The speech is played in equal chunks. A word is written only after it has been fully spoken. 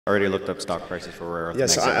Already looked up stock prices for rare earth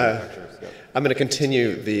Yes, magnet manufacturers. Yep. I'm going to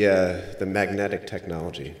continue the magnetic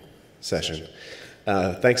technology session.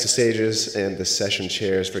 Thanks to Sages and the session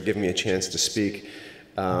chairs for giving me a chance to speak.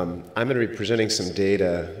 I'm going to be presenting some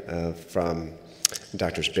data from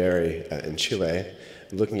Drs. Berry in Chile,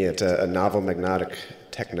 looking at a novel magnetic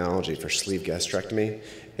technology for sleeve gastrectomy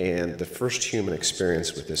and the first human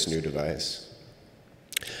experience with this new device.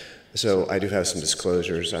 So I do have some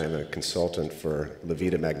disclosures. I'm a consultant for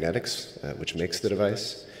Levita Magnetics, which makes the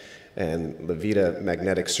device. And Levita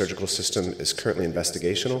Magnetic Surgical System is currently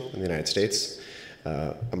investigational in the United States.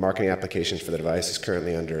 A marketing application for the device is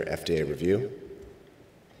currently under FDA review.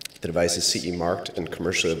 The device is CE marked and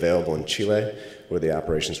commercially available in Chile, where the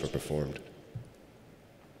operations were performed.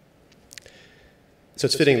 So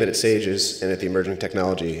it's fitting that at Sages and at the Emerging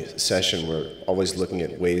Technology session, we're always looking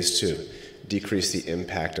at ways to decrease the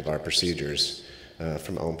impact of our procedures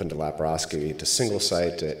from open to laparoscopy to single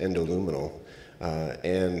site to endoluminal.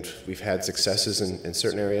 And we've had successes in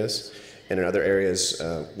certain areas, and in other areas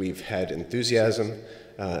we've had enthusiasm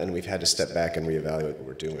and we've had to step back and reevaluate what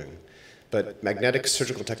we're doing. But magnetic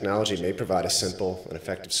surgical technology may provide a simple and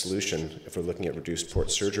effective solution if we're looking at reduced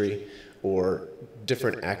port surgery or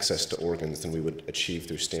different access to organs than we would achieve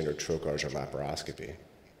through standard trocars or laparoscopy.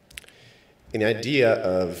 And the idea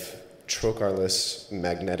of trocarless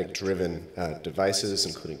magnetic-driven devices,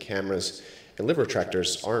 including cameras and liver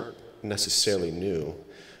retractors, aren't necessarily new.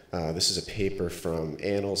 This is a paper from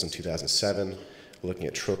Annals in 2007 looking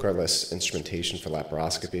at trocarless instrumentation for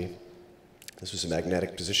laparoscopy. This was a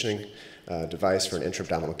magnetic positioning device for an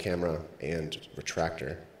intra-abdominal camera and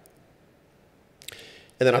retractor.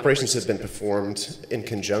 And then operations have been performed in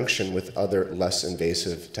conjunction with other less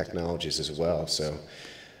invasive technologies as well. So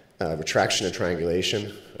retraction and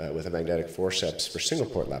triangulation with a magnetic forceps for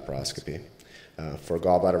single-port laparoscopy, for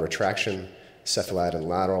gallbladder retraction, cephalad and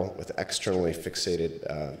lateral with externally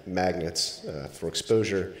fixated magnets for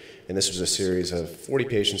exposure, and this was a series of 40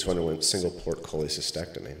 patients who underwent single-port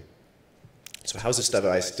cholecystectomy. So how is this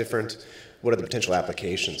device different? What are the potential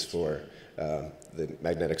applications for the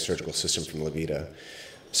magnetic surgical system from Levita?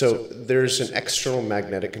 So there's an external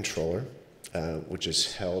magnetic controller, which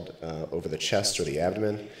is held over the chest or the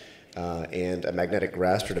abdomen, and a magnetic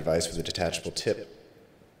grasper device with a detachable tip.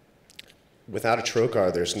 Without a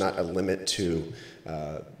trocar, there's not a limit to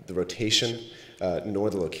the rotation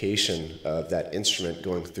nor the location of that instrument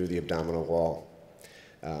going through the abdominal wall,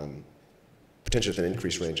 potentially with an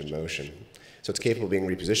increased range of motion. So it's capable of being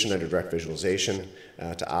repositioned under direct visualization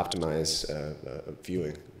to optimize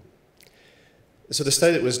viewing. So the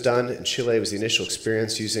study that was done in Chile was the initial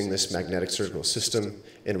experience using this magnetic surgical system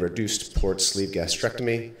in reduced port sleeve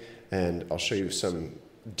gastrectomy, and I'll show you some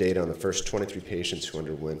data on the first 23 patients who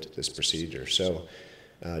underwent this procedure. So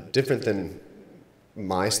different than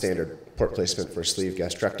my standard port placement for sleeve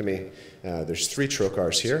gastrectomy, there's 3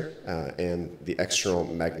 trocars here and the external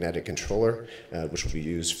magnetic controller, which will be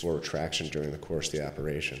used for retraction during the course of the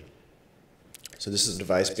operation. So this is a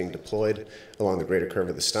device being deployed along the greater curve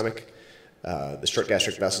of the stomach. The short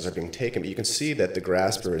gastric vessels are being taken, but you can see that the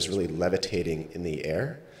grasper is really levitating in the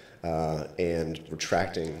air and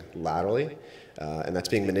retracting laterally, and that's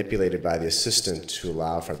being manipulated by the assistant to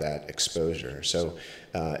allow for that exposure. So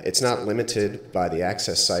it's not limited by the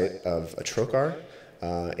access site of a trocar,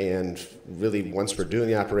 and really once we're doing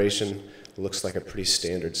the operation, it looks like a pretty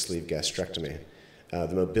standard sleeve gastrectomy.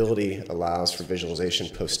 The mobility allows for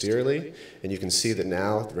visualization posteriorly, and you can see that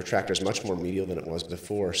now the retractor is much more medial than it was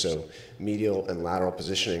before, so medial and lateral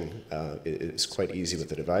positioning is quite easy with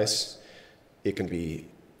the device. It can be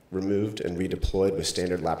removed and redeployed with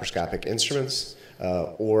standard laparoscopic instruments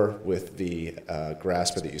or with the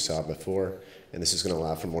grasper that you saw before, and this is going to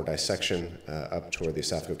allow for more dissection up toward the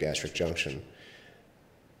esophagogastric junction.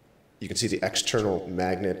 You can see the external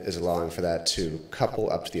magnet is allowing for that to couple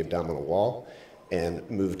up to the abdominal wall and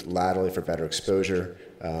moved laterally for better exposure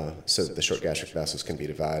so that the short gastric vessels can be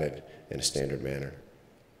divided in a standard manner.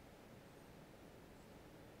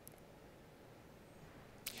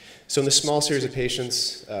 So in this small series of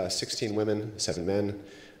patients, 16 women, 7 men,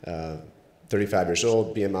 35 years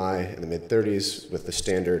old, BMI in the mid-30s with the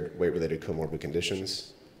standard weight-related comorbid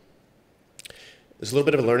conditions. There's a little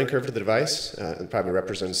bit of a learning curve to the device, and probably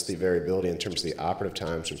represents the variability in terms of the operative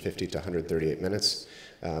times from 50 to 138 minutes,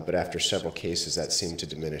 but after several cases that seemed to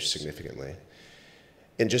diminish significantly.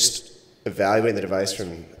 And just evaluating the device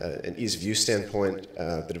from an ease of use standpoint,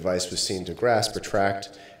 the device was seen to grasp,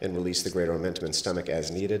 retract, and release the greater momentum in stomach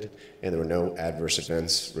as needed, and there were no adverse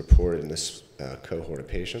events reported in this cohort of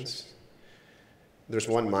patients. There's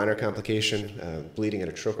one minor complication, bleeding at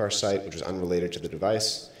a trocar site, which was unrelated to the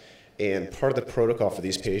device, And part of the protocol for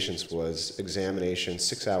these patients was examination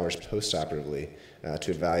 6 hours postoperatively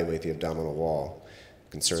to evaluate the abdominal wall.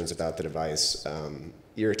 Concerns about the device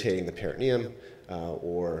irritating the peritoneum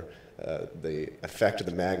or the effect of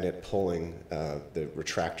the magnet pulling the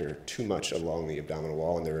retractor too much along the abdominal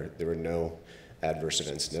wall, and there were no adverse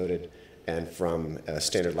events noted. And from a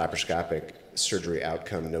standard laparoscopic surgery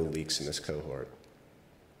outcome, no leaks in this cohort.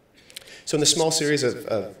 So in the small series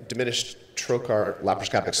of diminished trocar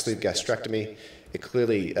laparoscopic sleeve gastrectomy, it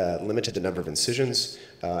clearly limited the number of incisions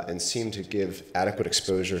and seemed to give adequate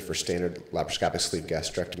exposure for standard laparoscopic sleeve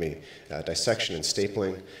gastrectomy dissection and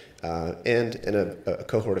stapling, and in a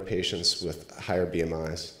cohort of patients with higher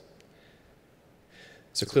BMIs.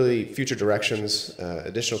 So clearly, future directions,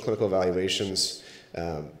 additional clinical evaluations,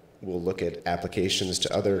 will look at applications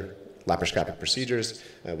to other laparoscopic procedures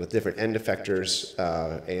with different end effectors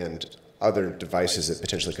and other devices that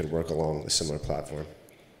potentially could work along a similar platform.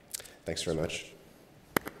 Thanks very much.